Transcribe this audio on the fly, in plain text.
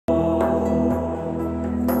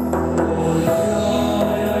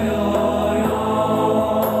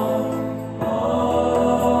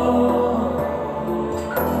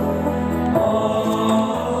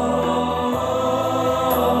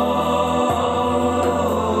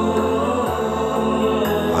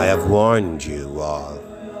warned you all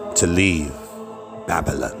to leave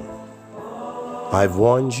Babylon. I've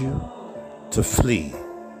warned you to flee,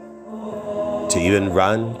 to even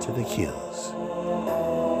run to the hills.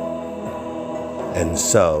 And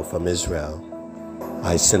so from Israel,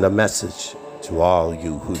 I send a message to all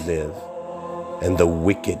you who live in the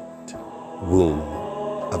wicked womb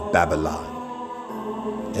of Babylon,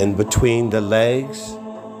 in between the legs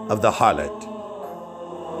of the harlot.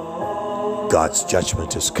 God's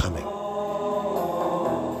judgment is coming.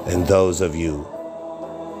 And those of you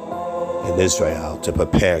in Israel, to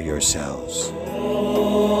prepare yourselves.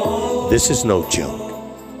 This is no joke.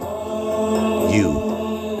 You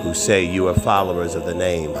who say you are followers of the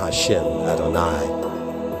name Hashem Adonai,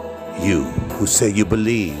 you who say you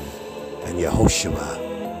believe in Yehoshua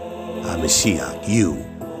HaMashiach, you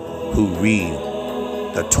who read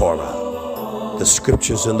the Torah, the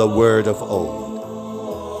scriptures and the word of old,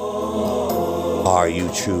 are you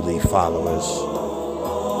truly followers?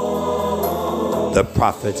 The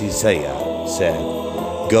prophet Isaiah said,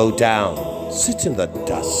 "Go down, sit in the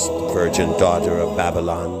dust, virgin daughter of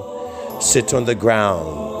Babylon. Sit on the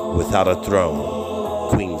ground without a throne,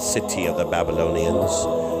 queen city of the Babylonians.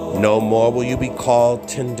 No more will you be called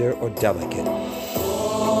tender or delicate.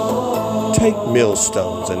 Take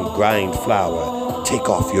millstones and grind flour. Take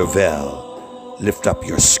off your veil. Lift up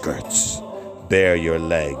your skirts. Bare your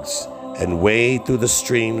legs and wade through the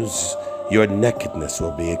streams. Your nakedness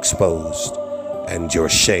will be exposed and your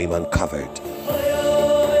shame uncovered.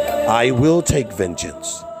 I will take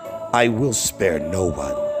vengeance. I will spare no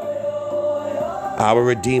one. Our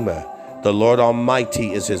Redeemer, the Lord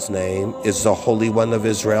Almighty is his name, is the Holy One of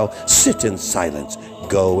Israel. Sit in silence.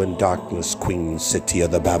 Go in darkness, queen city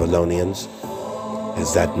of the Babylonians.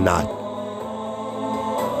 Is that not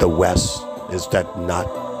the West? Is that not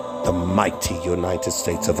the mighty United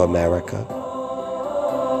States of America?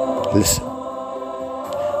 Listen.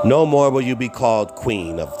 No more will you be called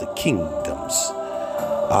queen of the kingdoms.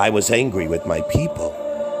 I was angry with my people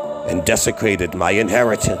and desecrated my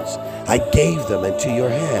inheritance. I gave them into your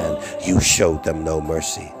hand. You showed them no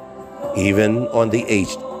mercy. Even on the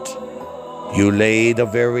aged, you laid a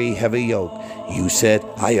very heavy yoke. You said,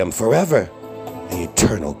 I am forever the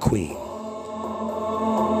eternal queen.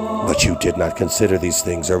 But you did not consider these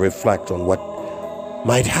things or reflect on what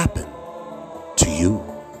might happen to you.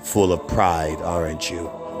 Full of pride, aren't you?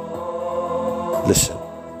 Listen,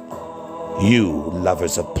 you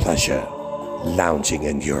lovers of pleasure, lounging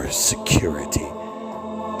in your security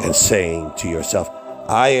and saying to yourself,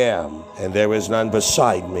 I am, and there is none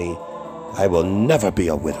beside me. I will never be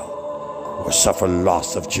a widow or suffer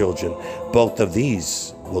loss of children. Both of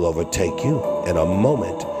these will overtake you in a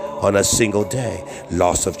moment, on a single day.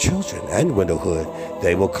 Loss of children and widowhood,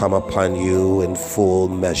 they will come upon you in full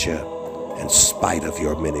measure, in spite of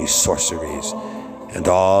your many sorceries and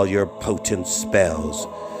all your potent spells.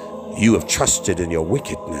 You have trusted in your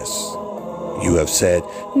wickedness. You have said,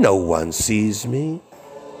 no one sees me.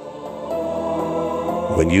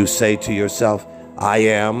 When you say to yourself, I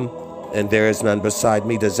am, and there is none beside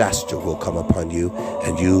me, disaster will come upon you,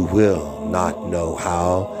 and you will not know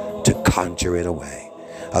how to conjure it away.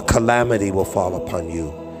 A calamity will fall upon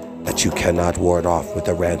you that you cannot ward off with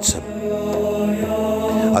a ransom.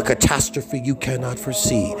 A catastrophe you cannot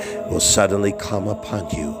foresee will suddenly come upon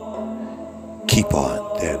you. Keep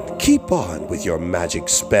on, then. Keep on with your magic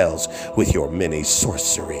spells, with your many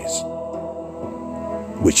sorceries,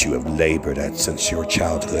 which you have labored at since your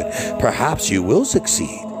childhood. Perhaps you will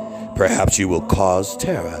succeed. Perhaps you will cause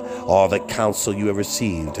terror. All the counsel you have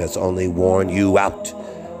received has only worn you out.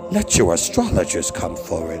 Let your astrologers come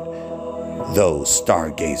forward. Those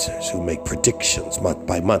stargazers who make predictions month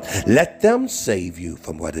by month, let them save you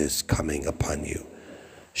from what is coming upon you.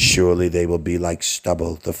 Surely they will be like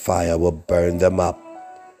stubble. The fire will burn them up.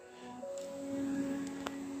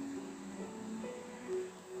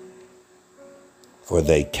 For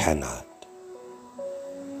they cannot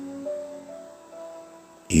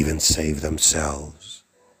even save themselves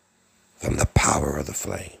from the power of the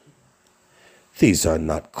flame. These are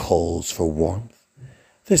not coals for warmth.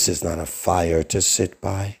 This is not a fire to sit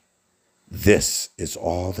by. This is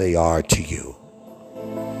all they are to you.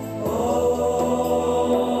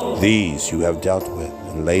 These you have dealt with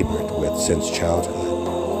and labored with since childhood.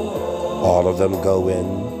 All of them go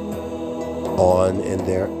on in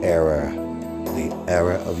their error, the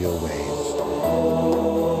error of your ways,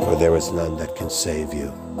 for there is none that can save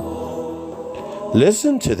you.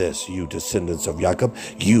 Listen to this, you descendants of Jacob,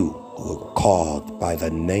 you who are called by the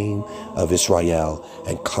name of Israel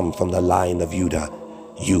and come from the line of Judah,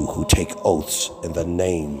 you who take oaths in the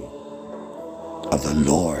name of the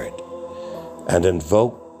Lord and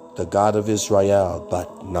invoke the God of Israel,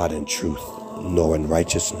 but not in truth nor in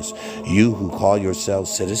righteousness. You who call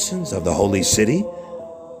yourselves citizens of the holy city,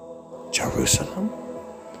 Jerusalem,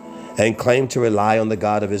 and claim to rely on the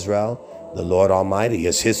God of Israel, the Lord Almighty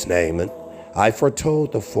is his name. And I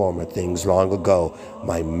foretold the former things long ago.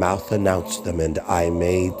 My mouth announced them, and I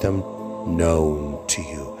made them known to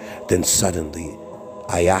you. Then suddenly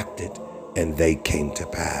I acted, and they came to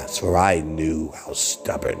pass, for I knew how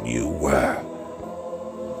stubborn you were.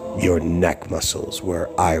 Your neck muscles were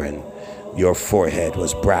iron, your forehead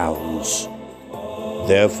was bronze.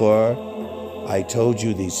 Therefore, I told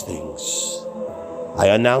you these things. I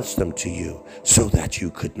announced them to you so that you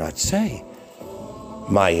could not say,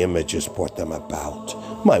 my images brought them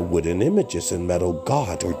about. My wooden images and metal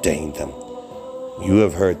God ordained them. You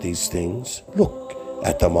have heard these things. Look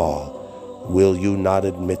at them all. Will you not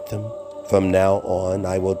admit them? From now on,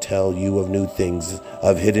 I will tell you of new things,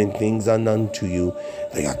 of hidden things unknown to you.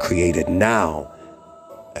 They are created now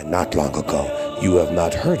and not long ago. You have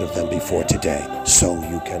not heard of them before today, so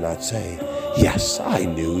you cannot say, yes, I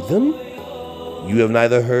knew them. You have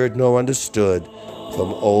neither heard nor understood.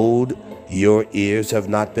 From old, your ears have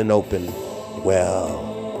not been opened.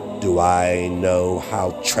 Well, do I know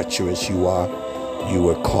how treacherous you are? You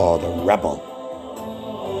were called a rebel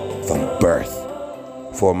from birth.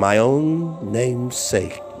 For my own name's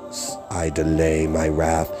sake, I delay my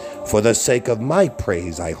wrath. For the sake of my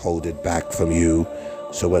praise, I hold it back from you,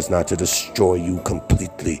 so as not to destroy you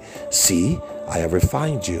completely. See, I have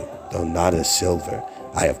refined you, though not as silver.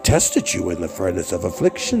 I have tested you in the furnace of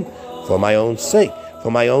affliction. For my own sake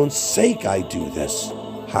I do this.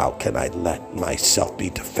 How can I let myself be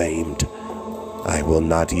defamed? I will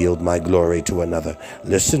not yield my glory to another.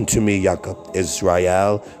 Listen to me, Jacob,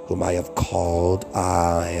 Israel, whom I have called.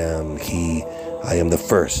 I am he. I am the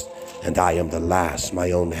first, and I am the last.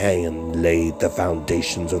 My own hand laid the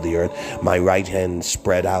foundations of the earth. My right hand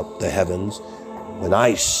spread out the heavens. When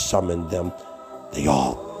I summoned them, they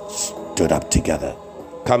all stood up together.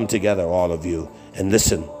 Come together, all of you, and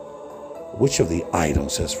listen. Which of the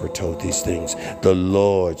idols has foretold these things? The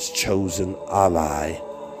Lord's chosen ally.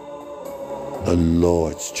 The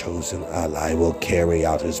Lord's chosen ally will carry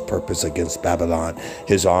out his purpose against Babylon.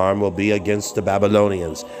 His arm will be against the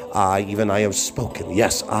Babylonians. I have spoken.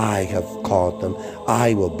 Yes, I have called them.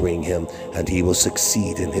 I will bring him, and he will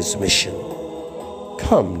succeed in his mission.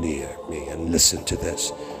 Come near me and listen to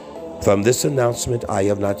this. From this announcement, I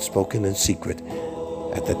have not spoken in secret.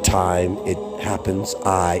 At the time it happens,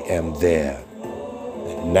 I am there.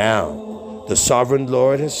 And now, the sovereign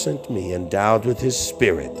Lord has sent me, endowed with his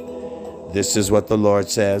Spirit. This is what the Lord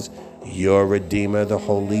says, your Redeemer, the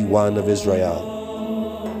Holy One of Israel.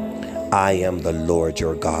 I am the Lord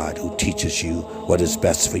your God, who teaches you what is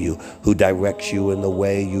best for you, who directs you in the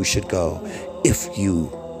way you should go. If you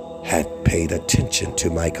had paid attention to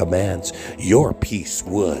my commands, your peace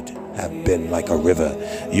would have been like a river,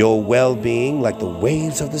 your well-being like the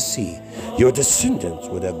waves of the sea. Your descendants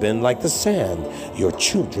would have been like the sand, your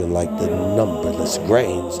children like the numberless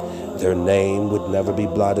grains. Their name would never be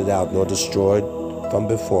blotted out nor destroyed from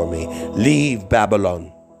before me. Leave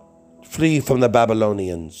Babylon. Flee from the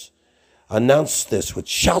Babylonians. Announce this with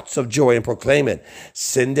shouts of joy and proclaim it.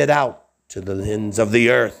 Send it out to the ends of the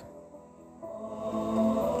earth.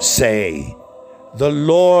 Say, the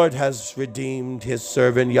Lord has redeemed his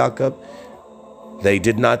servant Jacob. They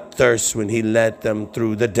did not thirst when he led them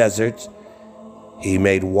through the desert. He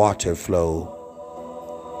made water flow.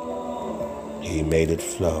 He made it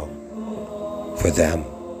flow for them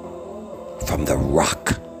from the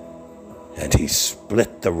rock. And he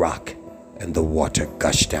split the rock, and the water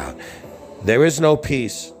gushed out. There is no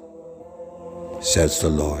peace, says the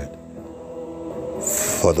Lord,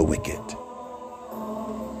 for the wicked.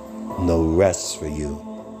 No rest for you.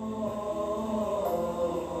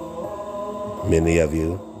 Many of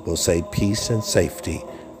you will say peace and safety,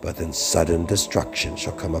 but then sudden destruction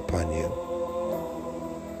shall come upon you.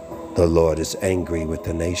 The Lord is angry with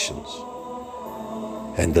the nations,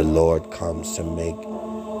 and the Lord comes to make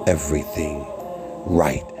everything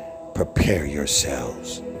right. Prepare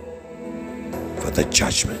yourselves for the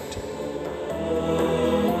judgment.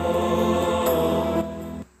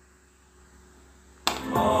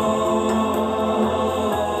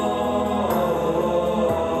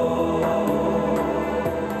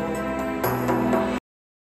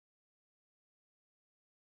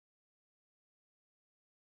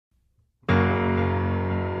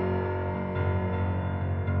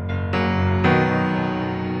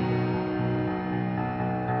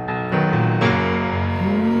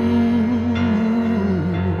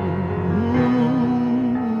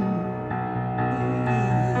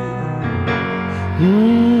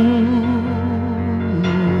 Mm-hmm.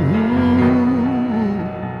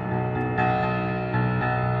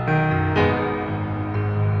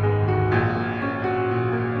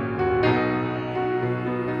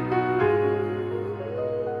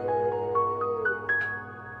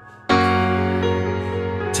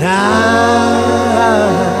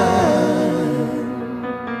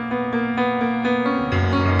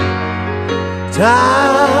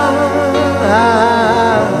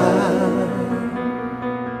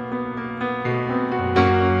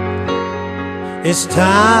 It's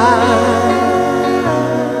time.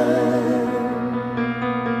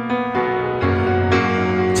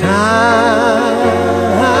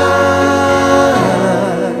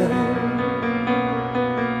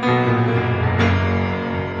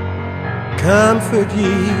 Comfort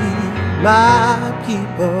ye my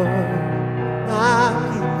people, my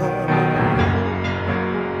people.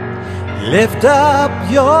 Lift up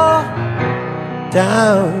your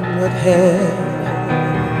downward heads.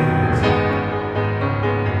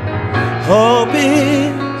 Hope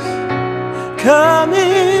is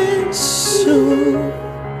coming soon.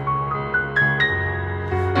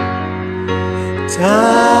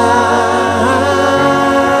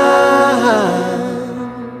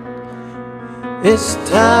 It's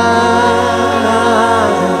time.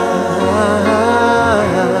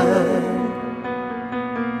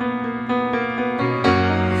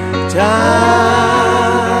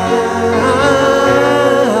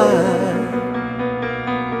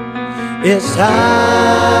 It's time.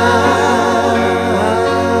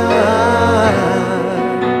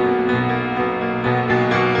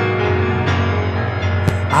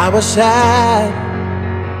 I was sad,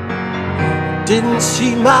 didn't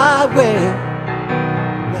see my way.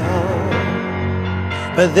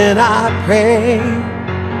 But then I prayed,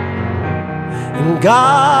 and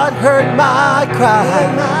God heard my cry,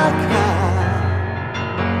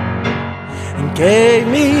 and gave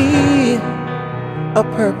me a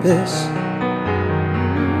purpose,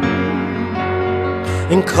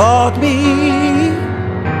 and called me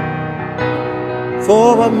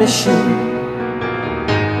for a mission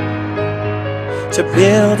to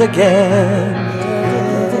build again,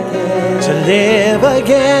 to live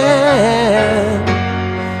again.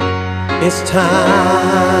 It's time.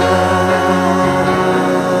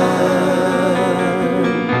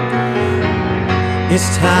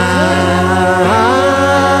 It's time.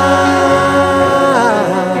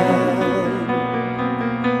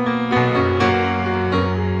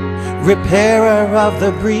 Repairer of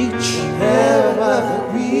the breach,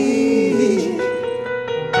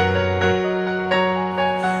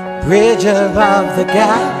 bridger of the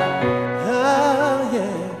gap.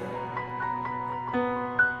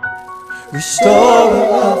 Restorer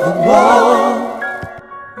of the wall.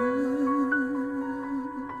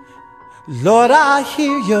 Lord, I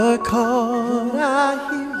hear your call. Lord, I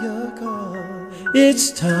hear your call.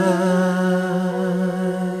 It's time.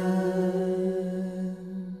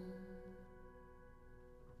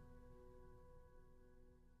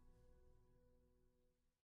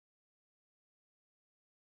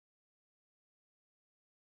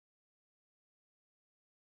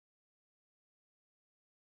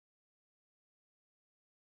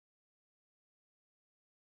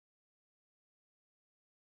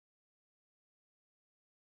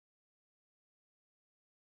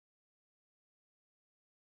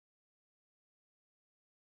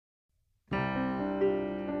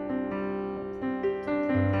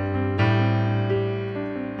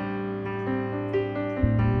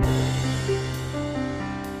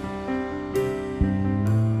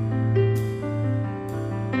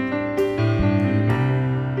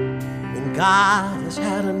 God has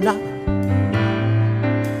had enough.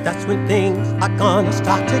 That's when things are gonna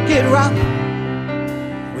start to get rough.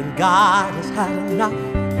 When God has had enough,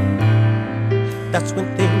 that's when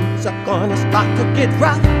things are gonna start to get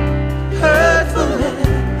rough. Hurtful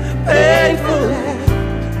and painful and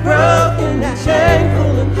broken and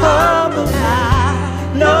shameful and humble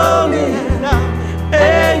and lonely and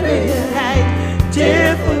angry and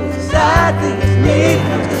tearful, sadly as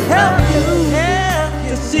needful to help you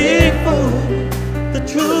to see the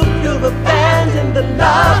truth you've abandoned, the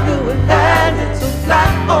love you abandoned. So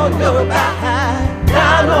flat on your back,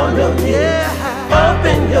 down on your knees,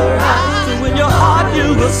 open your eyes, so in your heart you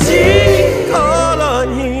will see. Call on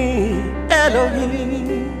Him, Elohim.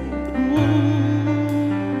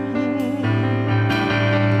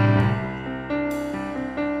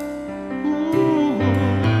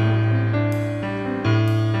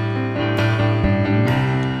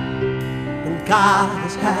 When God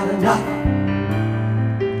has had enough,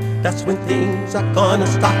 that's when things are gonna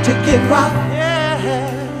start to get rough.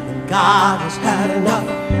 When God has had enough,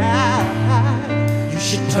 you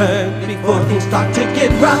should turn before things start to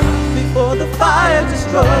get rough. Before the fire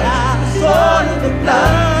destroys the sword and the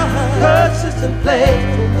blood, curses and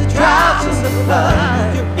plagues, the droughts and the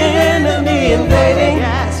flood. Your enemy invading,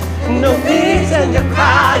 no peace and you're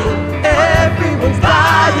crying. Everyone's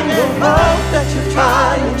dying.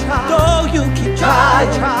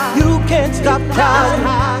 trying, you can't stop trying,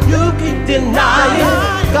 you keep denying.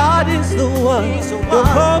 God is the one, your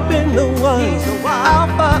hope in the one,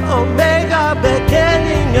 Alpha, Omega,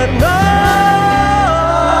 beginning and no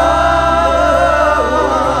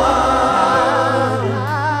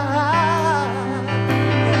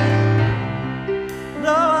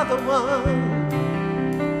other one,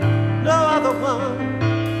 no other one.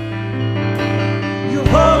 You're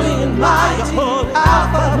holy and mighty,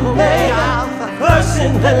 Alpha, Omega, first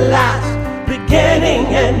and the last, beginning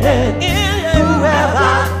and end. Who have I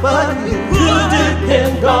but you? Who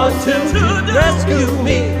depend on to rescue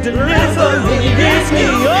me, deliver me, reach me?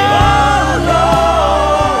 Oh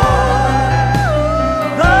Lord,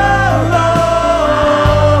 oh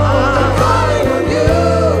Lord, I'm calling on you.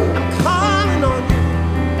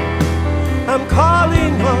 I'm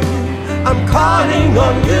calling on you. I'm calling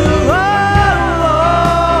on you. Oh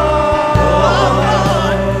Lord,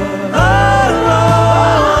 oh Lord.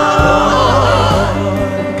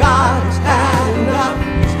 God has had enough.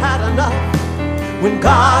 He's had enough. When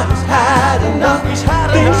God has had enough, He's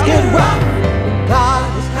had enough. Things get rough. When God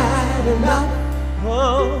has had enough.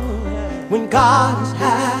 Oh, when God has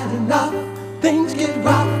had enough, things get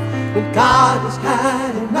rough. When God has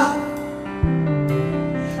had enough.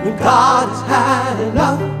 When God has had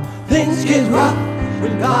enough, things get rough.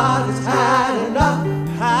 When God has had enough,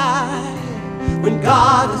 when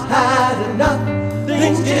God has had enough,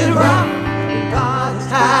 things get rough. When God has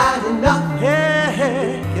had enough,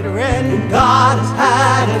 get ready. When God has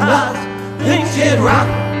had enough, things get rough.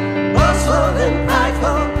 Boastful and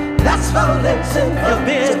prideful, lustful and sinful, you've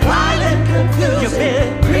been violent, confused, you've been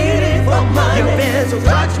greedy for money, you've been so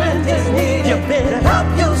judgment is needed, you've been to help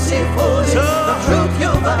you see fully the truth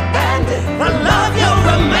you've abandoned, the love you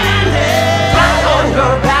remanded. Flat on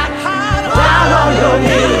your back, down on your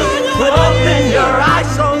knees, open your eyes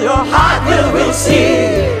so your heart will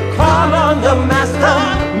receive. Call on the Master,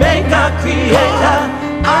 Maker, Creator,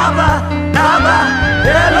 Abba, Abba,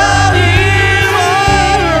 Elohim.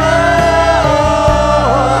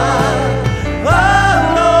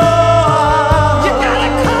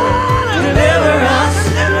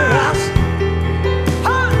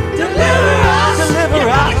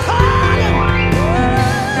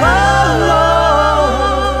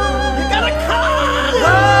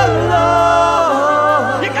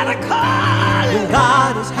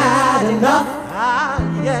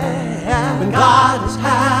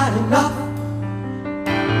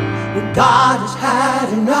 God has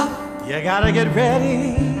had enough. You gotta get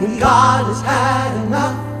ready. When God has had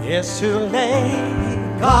enough, it's too late.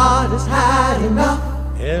 God has had enough.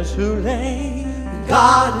 It's too late.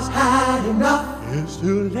 God has had enough. It's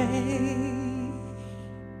too late.